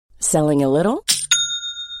Selling a little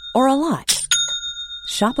or a lot?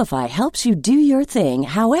 Shopify helps you do your thing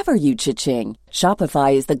however you cha-ching.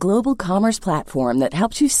 Shopify is the global commerce platform that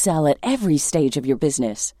helps you sell at every stage of your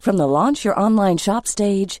business. From the launch your online shop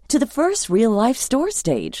stage to the first real-life store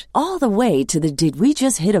stage, all the way to the did we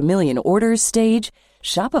just hit a million orders stage.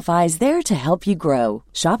 Shopify is there to help you grow.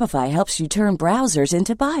 Shopify helps you turn browsers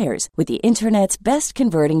into buyers with the internet's best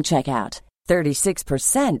converting checkout.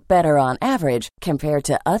 36% better on average compared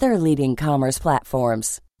to other leading commerce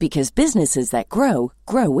platforms. Because businesses that grow,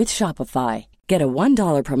 grow with Shopify. Get a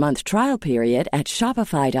 $1 per month trial period at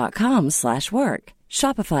shopify.com/work.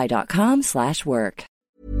 Shopify.com/work.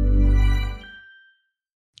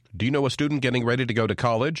 Do you know a student getting ready to go to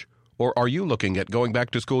college? Or are you looking at going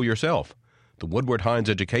back to school yourself? The Woodward Hines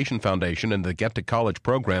Education Foundation and the Get to College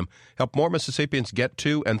program help more Mississippians get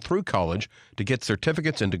to and through college to get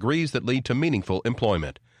certificates and degrees that lead to meaningful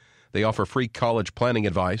employment. They offer free college planning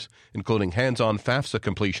advice, including hands-on FAFSA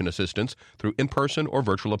completion assistance through in-person or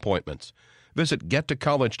virtual appointments. Visit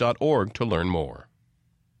gettocollege.org to learn more.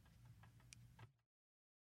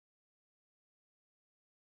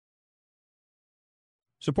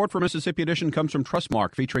 Support for Mississippi Edition comes from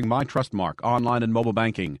Trustmark, featuring My Trustmark, online and mobile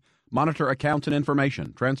banking. Monitor accounts and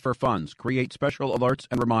information, transfer funds, create special alerts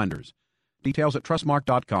and reminders. Details at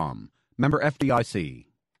trustmark.com. Member FDIC.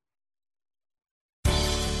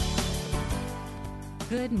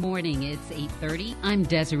 Good morning. It's 8:30. I'm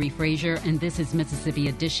Desiree Frazier, and this is Mississippi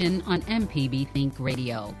Edition on MPB Think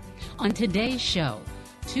Radio. On today's show,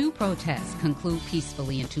 2 protests conclude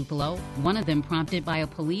peacefully in Tupelo, one of them prompted by a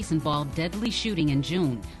police-involved deadly shooting in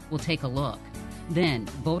June. We'll take a look. Then,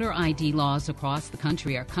 voter ID laws across the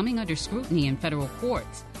country are coming under scrutiny in federal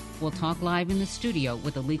courts. We'll talk live in the studio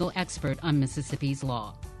with a legal expert on Mississippi's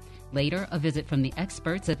law. Later, a visit from the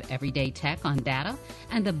experts of Everyday Tech on data,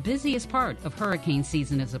 and the busiest part of hurricane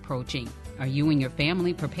season is approaching. Are you and your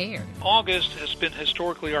family prepared? August has been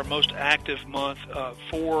historically our most active month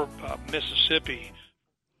for Mississippi.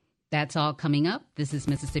 That's all coming up. This is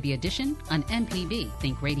Mississippi Edition on MPB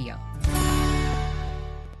Think Radio.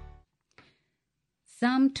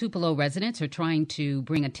 Some Tupelo residents are trying to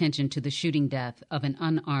bring attention to the shooting death of an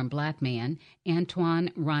unarmed black man,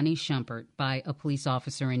 Antoine Ronnie Shumpert, by a police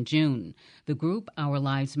officer in June. The group, Our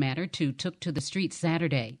Lives Matter, took to the streets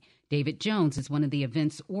Saturday. David Jones is one of the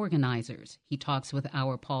event's organizers. He talks with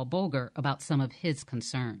our Paul Boger about some of his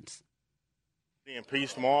concerns. In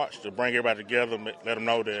Peace March to bring everybody together, let them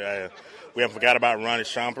know that we haven't forgot about Ronnie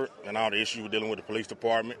Shumpert and all the issues we're dealing with the police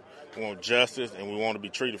department. We want justice and we want to be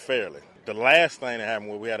treated fairly. The last thing that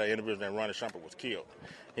happened was we had an individual named Ronnie Shumpert was killed.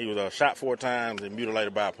 He was shot 4 times and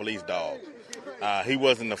mutilated by a police dog. He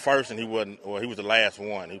wasn't the first and he was the last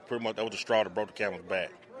one. He pretty much, that was the straw that broke the camel's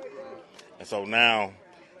back. And so now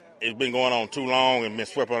it's been going on too long and been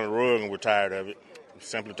swept under the rug, and we're tired of it. We're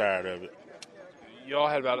simply tired of it. You all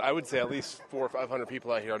had about, I would say, at least 400 or 500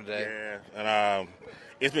 people out here today. Yeah, and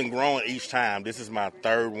it's been growing each time. This is my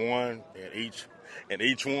 3rd one, and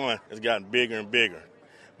each one has gotten bigger and bigger.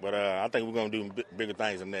 But I think we're going to do bigger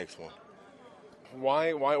things the next one.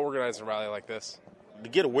 Why organize a rally like this? To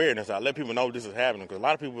get awareness out, let people know this is happening, because a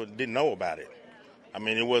lot of people didn't know about it. I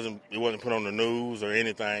mean, it wasn't put on the news or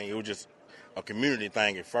anything. It was just a community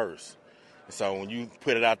thing at first. So when you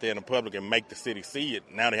put it out there in the public and make the city see it,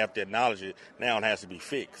 now they have to acknowledge it. Now it has to be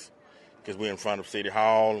fixed, because we're in front of City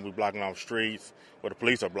Hall and we're blocking off streets, or the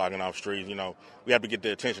police are blocking off streets. You know, we have to get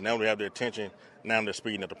their attention. Now we have their attention. Now they're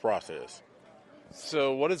speeding up the process.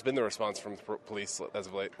 So what has been the response from the police as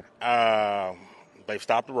of late? They've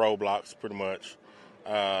stopped the roadblocks pretty much.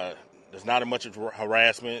 There's not as much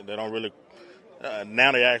harassment. They don't really.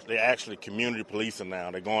 Now they're actually community policing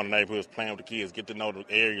now. They're going to neighborhoods, playing with the kids, get to know the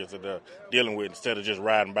areas that they're dealing with instead of just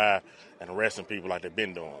riding by and arresting people like they've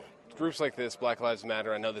been doing. Groups like this, Black Lives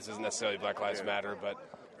Matter, I know this isn't necessarily Black Lives Matter,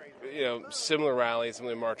 but similar rallies,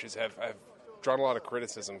 similar marches have drawn a lot of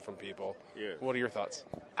criticism from people. Yeah. What are your thoughts?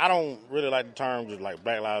 I don't really like the terms just like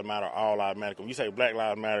Black Lives Matter, All Lives Matter. When you say Black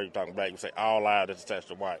Lives Matter, you're talking black. You say all lives that's attached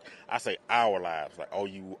to white. I say our lives, like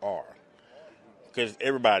O-U-R. Because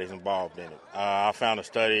everybody's involved in it. I found a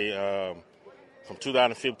study from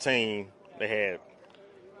 2015. They had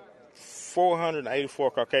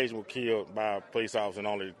 484 Caucasians were killed by a police officer, and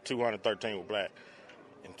only 213 were black.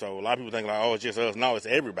 And so a lot of people think, like, oh, it's just us. No, it's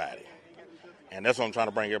everybody. And that's what I'm trying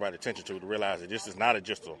to bring everybody's attention to realize that this is not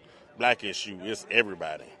just a black issue. It's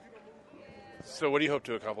everybody. So what do you hope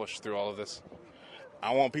to accomplish through all of this?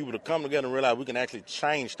 I want people to come together and realize we can actually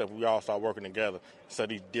change stuff if we all start working together. So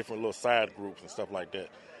these different little side groups and stuff like that.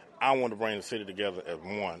 I want to bring the city together as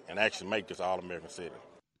one and actually make this all-American city.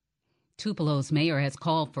 Tupelo's mayor has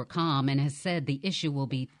called for calm and has said the issue will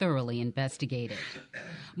be thoroughly investigated.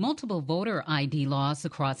 Multiple voter ID laws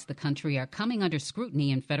across the country are coming under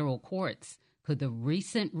scrutiny in federal courts. Could the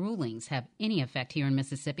recent rulings have any effect here in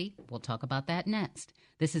Mississippi? We'll talk about that next.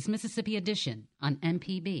 This is Mississippi Edition on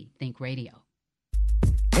MPB Think Radio.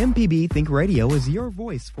 MPB Think Radio is your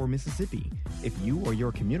voice for Mississippi. If you or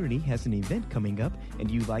your community has an event coming up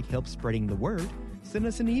and you'd like help spreading the word, send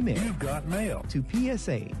us an email. You've got mail to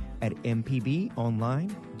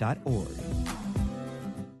psa@mpbonline.org.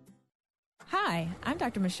 Hi, I'm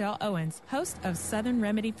Dr. Michelle Owens, host of Southern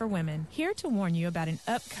Remedy for Women, here to warn you about an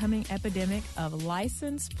upcoming epidemic of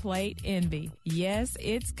license plate envy. Yes,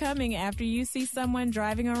 it's coming after you see someone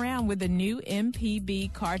driving around with a new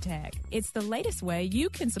MPB car tag. It's the latest way you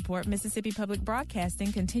can support Mississippi Public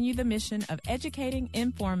Broadcasting continue the mission of educating,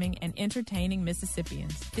 informing, and entertaining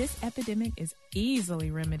Mississippians. This epidemic is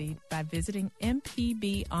easily remedied by visiting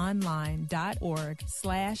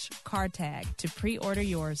mpbonline.org/car tag to pre-order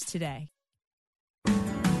yours today.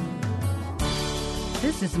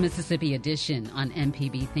 This is Mississippi Edition on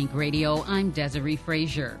MPB Think Radio. I'm Desiree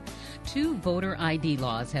Frazier. 2 voter ID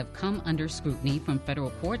laws have come under scrutiny from federal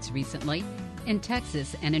courts recently. In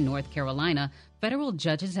Texas and in North Carolina, federal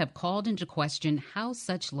judges have called into question how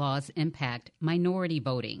such laws impact minority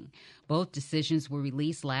voting. Both decisions were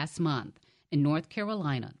released last month. In North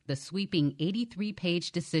Carolina, the sweeping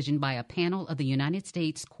 83-page decision by a panel of the United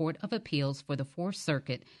States Court of Appeals for the Fourth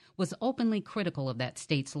Circuit was openly critical of that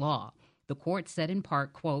state's law. The court said in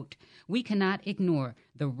part, quote, "We cannot ignore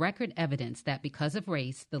the record evidence that because of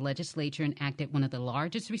race, the legislature enacted one of the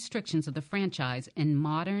largest restrictions of the franchise in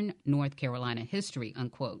modern North Carolina history,"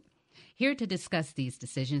 unquote. Here to discuss these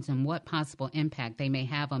decisions and what possible impact they may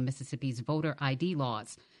have on Mississippi's voter ID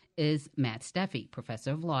laws is Matt Steffi,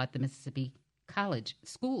 professor of law at the Mississippi College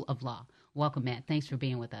School of Law. Welcome, Matt. Thanks for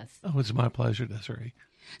being with us. Oh, it's my pleasure, Desiree.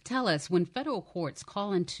 Tell us, when federal courts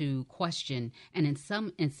call into question and in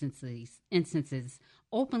some instances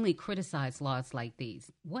openly criticize laws like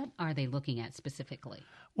these, what are they looking at specifically?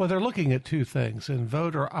 Well, they're looking at 2 things. In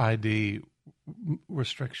voter ID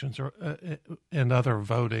restrictions and other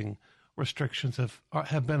voting restrictions have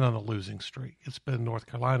been on a losing streak. It's been North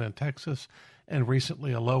Carolina and Texas, and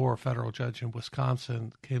recently a lower federal judge in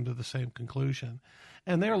Wisconsin came to the same conclusion.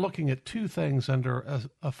 And they're looking at 2 things under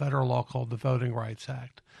a federal law called the Voting Rights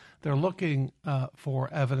Act. They're looking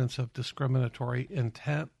for evidence of discriminatory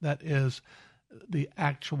intent, that is, the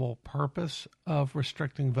actual purpose of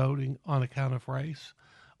restricting voting on account of race,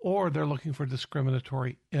 or they're looking for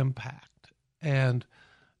discriminatory impact. And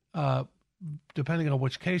depending on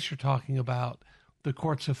which case you're talking about, the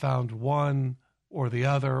courts have found one or the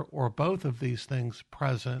other or both of these things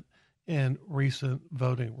present in recent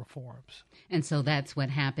voting reforms. And so that's what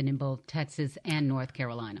happened in both Texas and North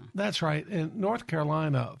Carolina. That's right. And North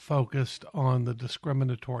Carolina focused on the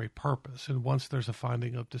discriminatory purpose. And once there's a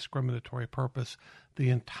finding of discriminatory purpose, the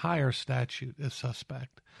entire statute is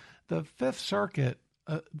suspect. The Fifth Circuit,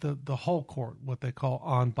 the whole court, what they call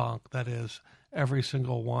en banc, that is, every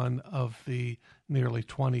single one of the nearly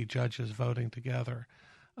 20 judges voting together,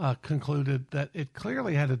 concluded that it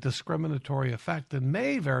clearly had a discriminatory effect and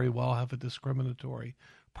may very well have a discriminatory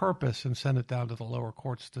purpose, and sent it down to the lower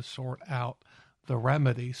courts to sort out the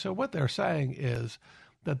remedy. So what they're saying is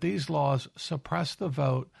that these laws suppress the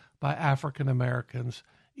vote by African Americans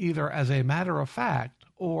either as a matter of fact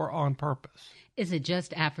or on purpose. Is it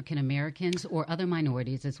just African Americans or other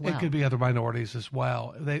minorities as well? It could be other minorities as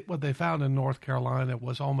well. What they found in North Carolina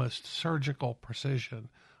was almost surgical precision,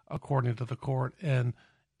 according to the court, in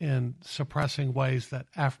suppressing ways that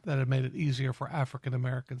had made it easier for African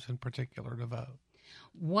Americans in particular to vote.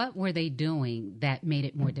 What were they doing that made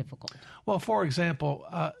it more difficult? Well, for example,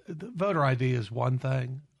 voter ID is one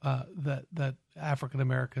thing that African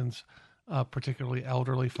Americans, particularly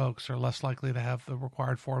elderly folks, are less likely to have the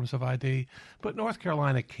required forms of ID. But North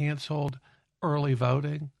Carolina canceled early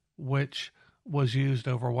voting, which was used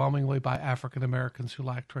overwhelmingly by African Americans who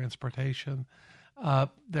lack transportation.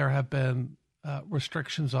 There have been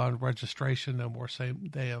restrictions on registration, no more same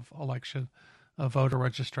day of election voter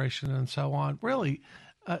registration, and so on. Really,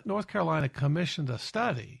 North Carolina commissioned a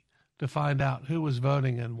study to find out who was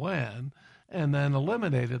voting and when, and then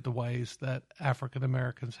eliminated the ways that African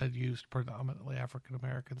Americans had used, predominantly African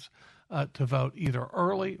Americans, to vote either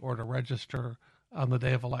early or to register on the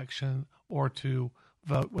day of election or to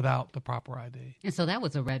vote without the proper ID. And so that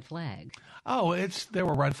was a red flag. Oh, there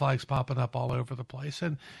were red flags popping up all over the place.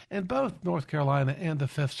 And both North Carolina and the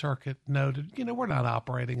Fifth Circuit noted, we're not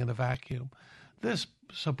operating in a vacuum. This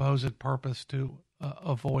supposed purpose to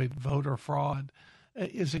avoid voter fraud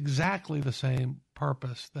is exactly the same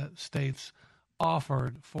purpose that states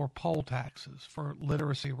offered for poll taxes, for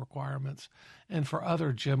literacy requirements, and for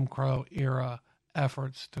other Jim Crow era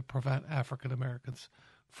efforts to prevent African Americans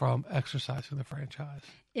from exercising the franchise.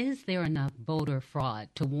 Is there enough voter fraud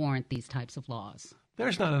to warrant these types of laws?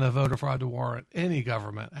 There's not enough voter fraud to warrant any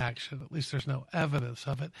government action. At least there's no evidence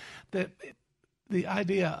of it. The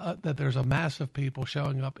idea that there's a mass of people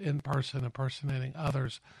showing up in person, impersonating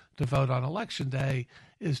others to vote on Election Day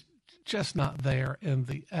is just not there in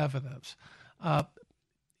the evidence.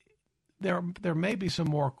 There may be some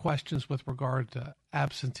more questions with regard to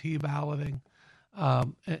absentee balloting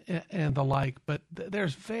and the like, but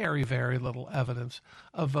there's very, very little evidence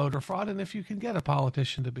of voter fraud. And if you can get a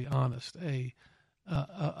politician to be honest, a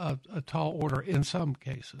tall order in some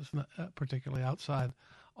cases, particularly outside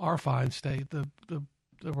our fine state, the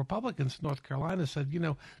Republicans in North Carolina said,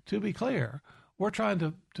 to be clear, we're trying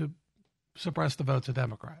to suppress the votes of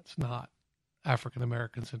Democrats, not African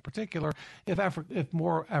Americans in particular. If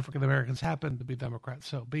more African Americans happen to be Democrats,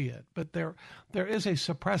 so be it. But there is a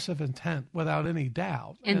suppressive intent without any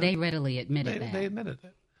doubt. And they readily admitted that. They admitted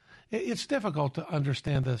it. It's difficult to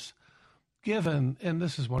understand this given, and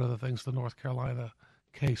this is one of the things the North Carolina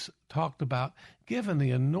case talked about, given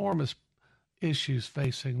the enormous issues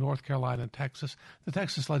facing North Carolina and Texas. The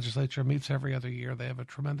Texas legislature meets every other year. They have a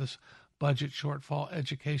tremendous budget shortfall,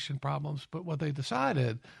 education problems. But what they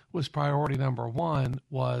decided was priority number one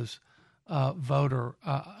was voter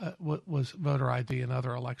ID and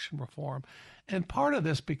other election reform. And part of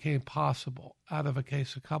this became possible out of a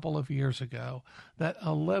case a couple of years ago that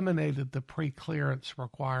eliminated the pre-clearance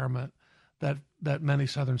requirement that many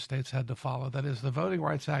southern states had to follow. That is, the Voting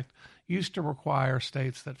Rights Act used to require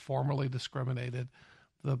states that formerly discriminated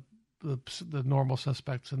the normal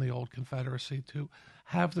suspects in the old Confederacy to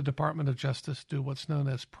have the Department of Justice do what's known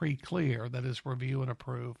as pre-clear, that is, review and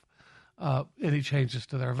approve any changes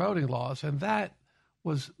to their voting laws. And that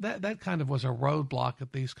kind of was a roadblock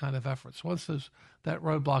at these kind of efforts. Once that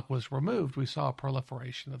roadblock was removed, we saw a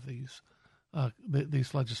proliferation of these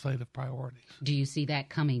legislative priorities. Do you see that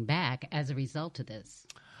coming back as a result of this?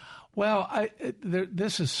 Well,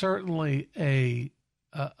 this is certainly a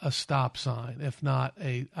stop sign, if not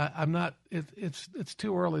I'm not. It's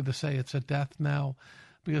too early to say it's a death knell,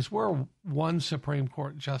 because we're one Supreme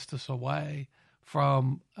Court justice away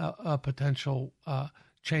from a potential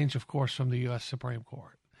change of course from the U.S. Supreme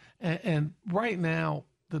Court, and right now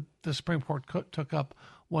the Supreme Court took up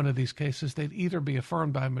one of these cases. They'd either be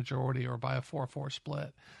affirmed by a majority or by a 4-4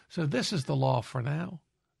 split. So this is the law for now.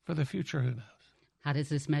 For the future, who knows? How does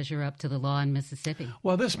this measure up to the law in Mississippi?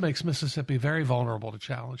 Well, this makes Mississippi very vulnerable to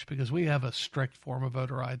challenge because we have a strict form of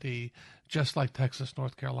voter ID, just like Texas,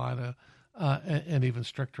 North Carolina, and even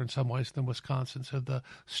stricter in some ways than Wisconsin. So the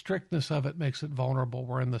strictness of it makes it vulnerable.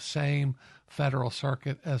 We're in the same federal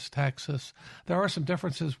circuit as Texas. There are some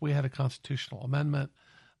differences. We had a constitutional amendment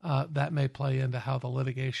that may play into how the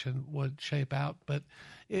litigation would shape out, but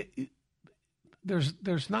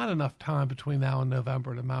there's not enough time between now and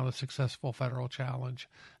November to mount a successful federal challenge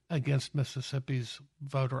against Mississippi's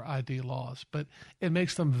voter ID laws, but it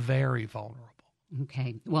makes them very vulnerable.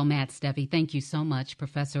 Okay. Well, Matt Steffi, thank you so much,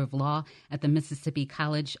 professor of law at the Mississippi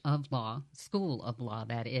College of Law, School of Law,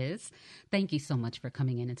 that is. Thank you so much for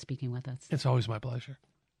coming in and speaking with us. It's always my pleasure.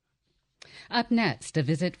 Up next, a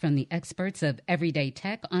visit from the experts of Everyday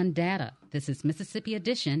Tech on data. This is Mississippi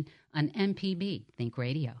Edition on MPB Think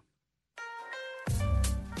Radio.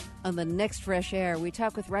 On the next Fresh Air, we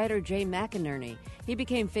talk with writer Jay McInerney. He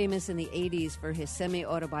became famous in the 80s for his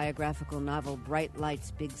semi-autobiographical novel Bright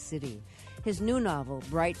Lights, Big City. His new novel,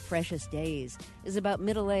 Bright Precious Days, is about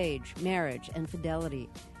middle age, marriage, and fidelity.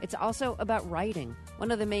 It's also about writing.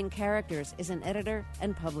 One of the main characters is an editor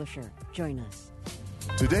and publisher. Join us.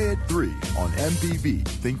 Today at 3 on MPB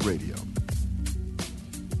Think Radio.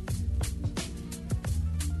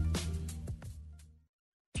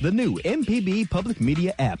 The new MPB Public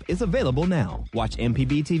Media app is available now. Watch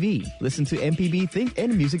MPB TV, listen to MPB Think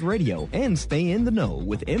and Music Radio, and stay in the know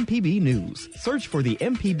with MPB News. Search for the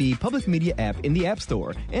MPB Public Media app in the App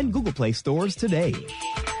Store and Google Play stores today.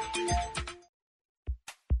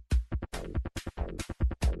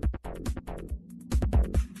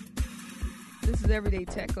 This is Everyday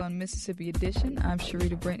Tech on Mississippi Edition. I'm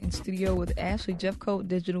Sharita Brent in studio with Ashley Jeffcoat,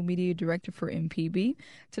 Digital Media Director for MPB.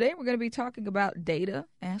 Today we're going to be talking about data.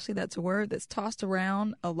 Ashley, that's a word that's tossed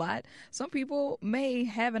around a lot. Some people may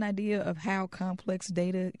have an idea of how complex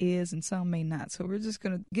data is and some may not. So we're just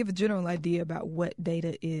going to give a general idea about what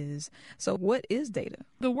data is. So what is data?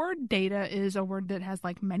 The word data is a word that has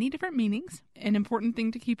many different meanings. An important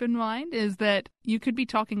thing to keep in mind is that you could be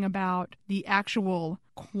talking about the actual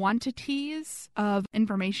quantities of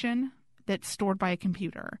information that's stored by a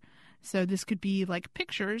computer. So this could be like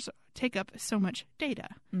pictures take up so much data.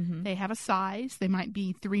 Mm-hmm. They have a size. They might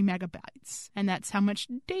be 3 megabytes, and that's how much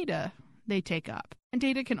data they take up. And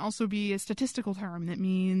data can also be a statistical term that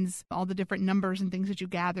means all the different numbers and things that you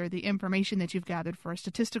gather, the information that you've gathered for a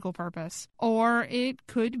statistical purpose. Or it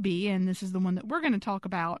could be, and this is the one that we're going to talk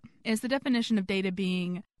about, is the definition of data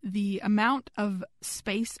being the amount of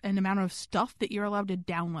space and amount of stuff that you're allowed to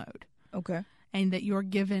download. Okay. And that you're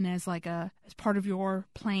given as as part of your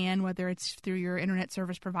plan, whether it's through your internet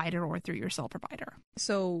service provider or through your cell provider.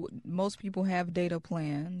 So most people have data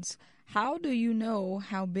plans. How do you know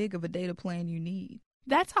how big of a data plan you need?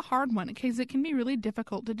 That's a hard one because it can be really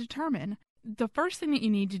difficult to determine. The first thing that you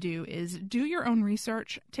need to do is do your own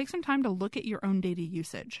research. Take some time to look at your own data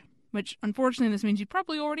usage, which unfortunately this means you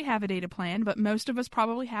probably already have a data plan, but most of us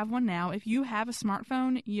probably have one now. If you have a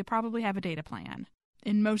smartphone, you probably have a data plan.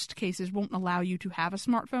 In most cases, won't allow you to have a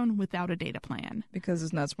smartphone without a data plan. Because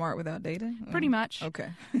it's not smart without data? Pretty much. Okay.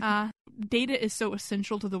 Data is so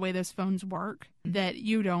essential to the way those phones work that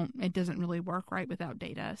it doesn't really work right without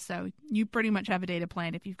data. So you pretty much have a data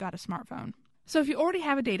plan if you've got a smartphone. So if you already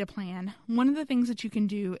have a data plan, one of the things that you can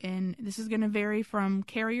do, and this is going to vary from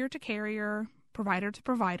carrier to carrier, provider to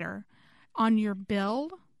provider, on your bill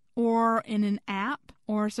or in an app,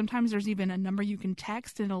 or sometimes there's even a number you can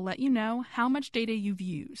text and it'll let you know how much data you've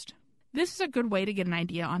used. This is a good way to get an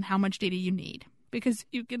idea on how much data you need because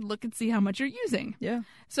you can look and see how much you're using. Yeah.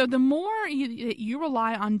 So the more you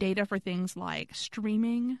rely on data for things like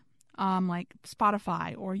streaming, like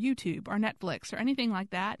Spotify or YouTube or Netflix or anything like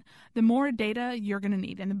that, the more data you're going to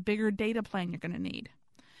need and the bigger data plan you're going to need.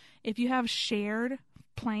 If you have shared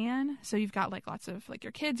plan, so you've got like lots of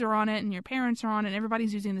your kids are on it and your parents are on it and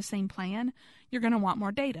everybody's using the same plan, you're going to want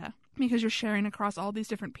more data because you're sharing across all these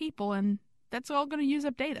different people and that's all going to use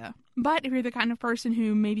up data. But if you're the kind of person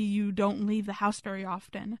who maybe you don't leave the house very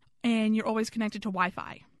often and you're always connected to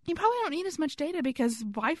Wi-Fi, you probably don't need as much data because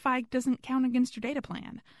Wi-Fi doesn't count against your data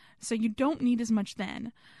plan. So you don't need as much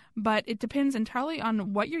then. But it depends entirely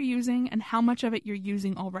on what you're using and how much of it you're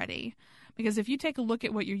using already. Because if you take a look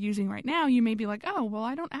at what you're using right now, you may be like, oh, well,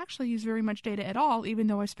 I don't actually use very much data at all, even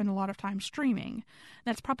though I spend a lot of time streaming.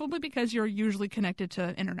 That's probably because you're usually connected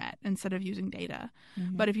to internet instead of using data.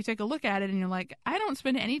 Mm-hmm. But if you take a look at it and you're like, I don't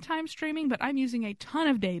spend any time streaming, but I'm using a ton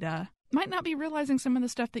of data, might not be realizing some of the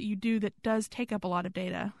stuff that you do that does take up a lot of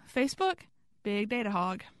data. Facebook, big data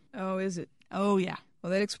hog. Oh, is it? Oh, yeah.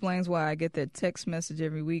 Well, that explains why I get that text message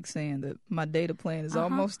every week saying that my data plan is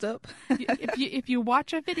almost up. If you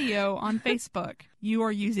watch a video on Facebook, you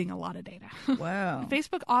are using a lot of data. Wow.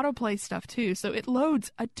 Facebook autoplay stuff too, so it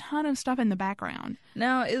loads a ton of stuff in the background.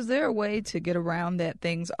 Now, is there a way to get around that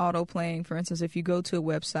things autoplaying? For instance, if you go to a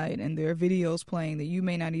website and there are videos playing that you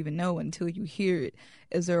may not even know until you hear it,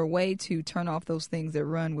 is there a way to turn off those things that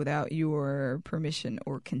run without your permission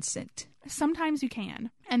or consent? Sometimes you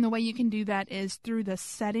can. And the way you can do that is through the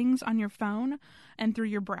settings on your phone and through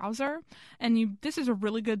your browser. And this is a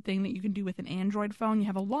really good thing that you can do with an Android phone. You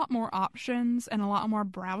have a lot more options and a lot more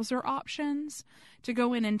browser options to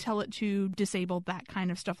go in and tell it to disable that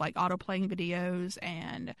kind of stuff like auto-playing videos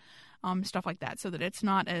and stuff like that so that it's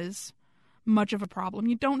not as much of a problem.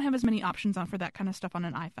 You don't have as many options for that kind of stuff on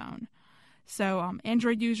an iPhone. So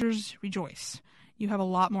Android users, rejoice. You have a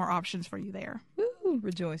lot more options for you there. Woo,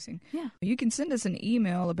 rejoicing. Yeah. You can send us an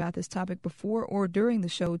email about this topic before or during the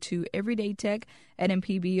show to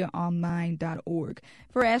everydaytech@mpbonline.org.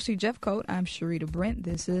 For Ashley Jeffcoat, I'm Sharita Brent.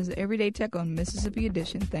 This is Everyday Tech on Mississippi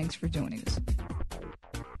Edition. Thanks for joining us.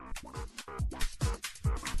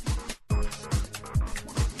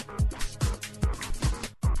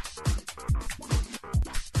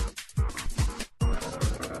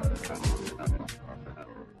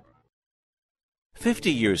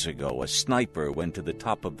 "50 years ago, a sniper went to the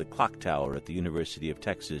top of the clock tower at the University of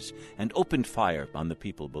Texas and opened fire on the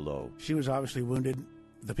people below. She was obviously wounded.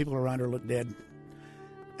 The people around her looked dead.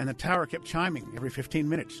 And the tower kept chiming every 15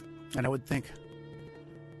 minutes. And I would think,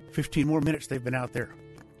 15 more minutes they've been out there.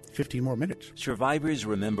 15 more minutes." Survivors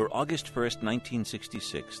remember August 1st,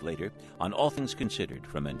 1966, later on All Things Considered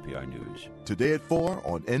from NPR News. Today at 4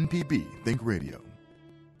 on MPB Think Radio.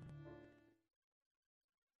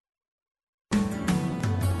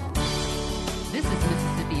 This is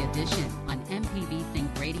Mississippi Edition on MPB Think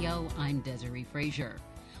Radio. I'm Desiree Frazier.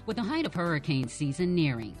 With the height of hurricane season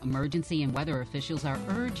nearing, emergency and weather officials are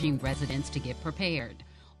urging residents to get prepared.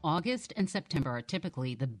 August and September are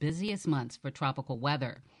typically the busiest months for tropical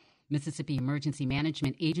weather. Mississippi Emergency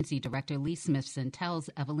Management Agency Director Lee Smithson tells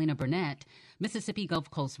Evelina Burnett Mississippi Gulf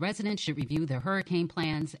Coast residents should review their hurricane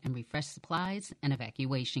plans and refresh supplies and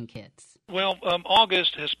evacuation kits. Well,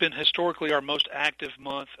 August has been historically our most active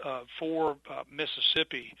month for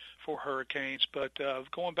Mississippi for hurricanes, but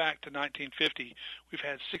going back to 1950, we've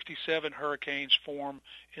had 67 hurricanes form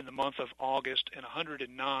in the month of August and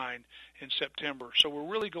 109 in September. So we're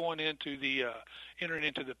really going into entering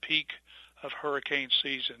into the peak of hurricane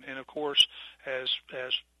season. And of course, as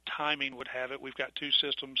timing would have it, we've got two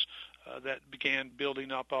systems that began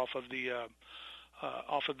building up off of the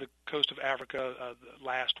coast of Africa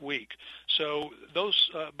last week. So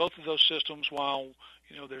those both of those systems, while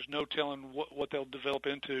there's no telling what they'll develop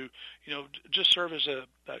into, just serve as a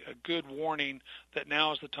good warning that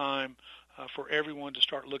now is the time for everyone to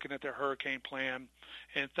start looking at their hurricane plan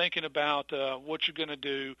and thinking about what you're going to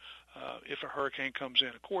do if a hurricane comes in.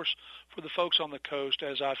 Of course, for the folks on the coast,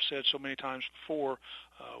 as I've said so many times before,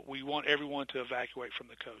 we want everyone to evacuate from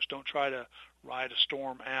the coast. Don't try to ride a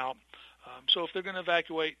storm out. So if they're going to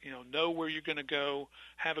evacuate, know where you're going to go,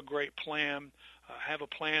 have a great plan, have a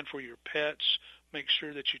plan for your pets. Make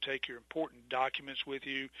sure that you take your important documents with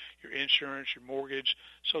you, your insurance, your mortgage,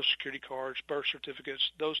 Social Security cards, birth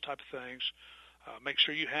certificates, those type of things. Make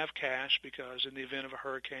sure you have cash because in the event of a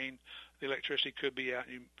hurricane, the electricity could be out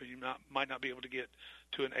and you might not be able to get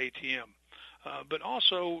to an ATM. But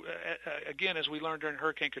also, again, as we learned during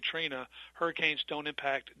Hurricane Katrina, hurricanes don't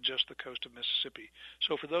impact just the coast of Mississippi.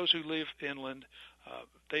 So for those who live inland,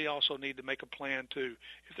 they also need to make a plan too.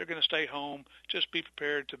 If they're going to stay home, just be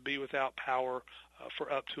prepared to be without power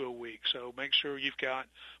for up to a week. So make sure you've got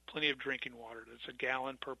plenty of drinking water. That's a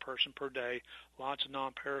gallon per person per day, lots of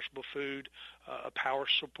non-perishable food, a power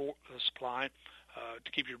supply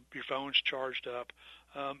to keep your phones charged up.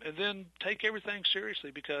 And then take everything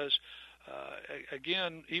seriously because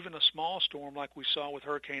again, even a small storm like we saw with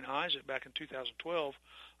Hurricane Isaac back in 2012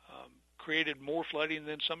 created more flooding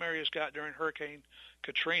than some areas got during Hurricane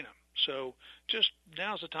Katrina. So just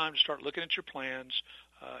now's the time to start looking at your plans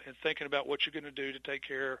and thinking about what you're going to do to take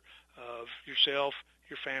care of yourself,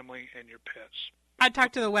 your family, and your pets. I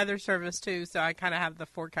talked to the Weather Service, too, so I kind of have the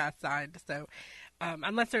forecast side. So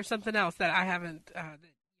unless there's something else that I haven't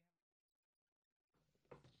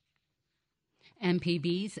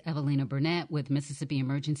MPB's Evelina Burnett with Mississippi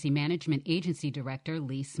Emergency Management Agency Director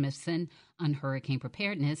Lee Smithson on hurricane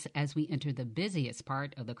preparedness as we enter the busiest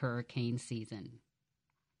part of the hurricane season.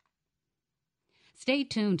 Stay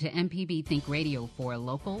tuned to MPB Think Radio for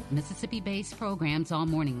local Mississippi-based programs all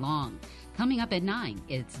morning long. Coming up at 9,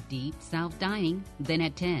 it's Deep South Dining. Then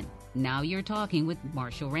at 10, Now You're Talking with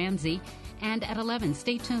Marshall Ramsey. And at 11,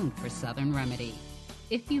 stay tuned for Southern Remedy.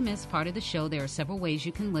 If you missed part of the show, there are several ways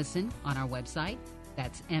you can listen on our website.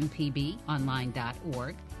 That's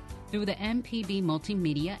mpbonline.org, through the MPB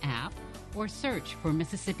Multimedia app, or search for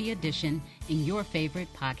Mississippi Edition in your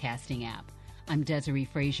favorite podcasting app. I'm Desiree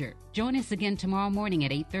Frazier. Join us again tomorrow morning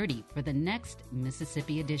at 8:30 for the next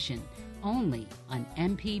Mississippi Edition, only on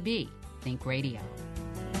MPB Think Radio.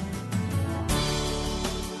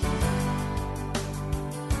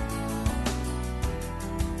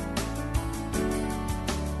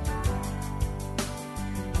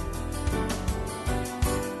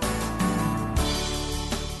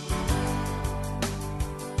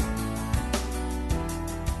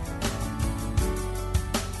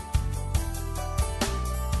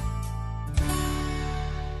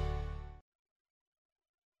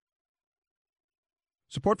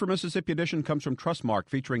 Support for Mississippi Edition comes from Trustmark,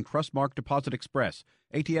 featuring Trustmark Deposit Express,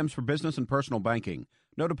 ATMs for business and personal banking.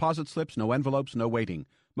 No deposit slips, no envelopes, no waiting.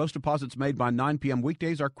 Most deposits made by 9 p.m.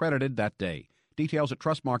 weekdays are credited that day. Details at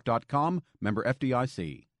trustmark.com, member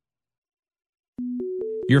FDIC.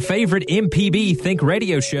 Your favorite MPB Think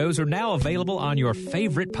Radio shows are now available on your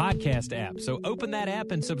favorite podcast app. So open that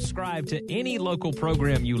app and subscribe to any local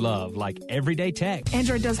program you love, like Everyday Tech.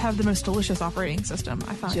 Android does have the most delicious operating system,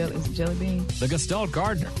 I find. Is it Jelly Bean? The Gestalt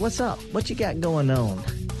Gardener. What's up? What you got going on?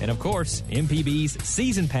 And of course, MPB's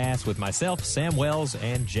Season Pass with myself, Sam Wells,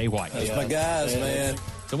 and Jay White. That's my guys, man.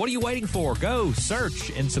 So what are you waiting for? Go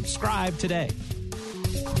search and subscribe today.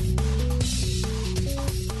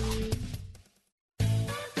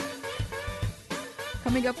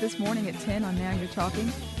 Coming up this morning at 10 on Now You're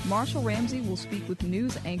Talking, Marshall Ramsey will speak with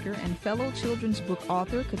news anchor and fellow children's book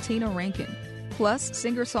author Katina Rankin. Plus,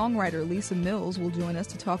 singer-songwriter Lisa Mills will join us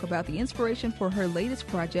to talk about the inspiration for her latest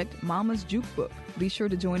project, Mama's Jukebook. Be sure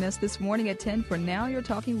to join us this morning at 10 for Now You're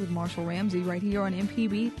Talking with Marshall Ramsey right here on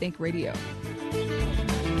MPB Think Radio.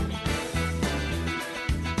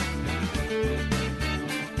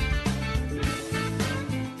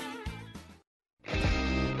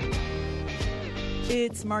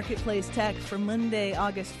 It's Marketplace Tech for Monday,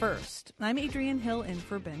 August 1st. I'm Adrienne Hill in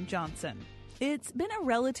for Ben Johnson. It's been a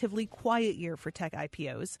relatively quiet year for tech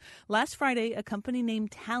IPOs. Last Friday, a company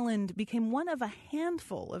named Talend became one of a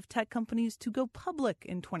handful of tech companies to go public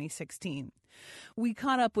in 2016. We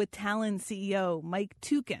caught up with Talend CEO Mike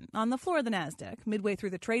Tukin on the floor of the NASDAQ midway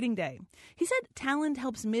through the trading day. He said Talend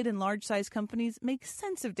helps mid and large-sized companies make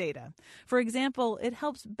sense of data. For example, it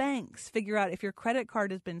helps banks figure out if your credit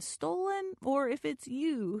card has been stolen or if it's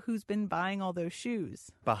you who's been buying all those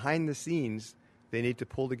shoes. Behind the scenes, they need to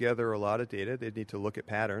pull together a lot of data. They need to look at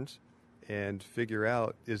patterns and figure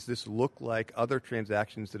out, does this look like other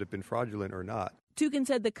transactions that have been fraudulent or not? Tukin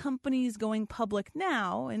said the company's going public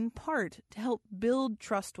now, in part, to help build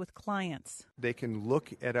trust with clients. They can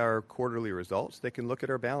look at our quarterly results. They can look at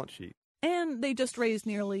our balance sheet. And they just raised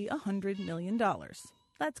nearly $100 million.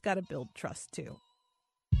 That's got to build trust, too.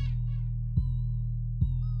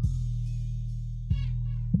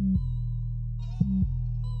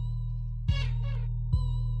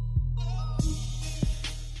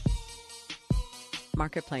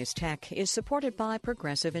 Marketplace Tech is supported by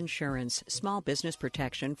Progressive Insurance, small business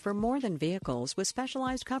protection for more than vehicles with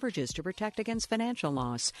specialized coverages to protect against financial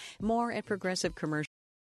loss. More at Progressive Commercial.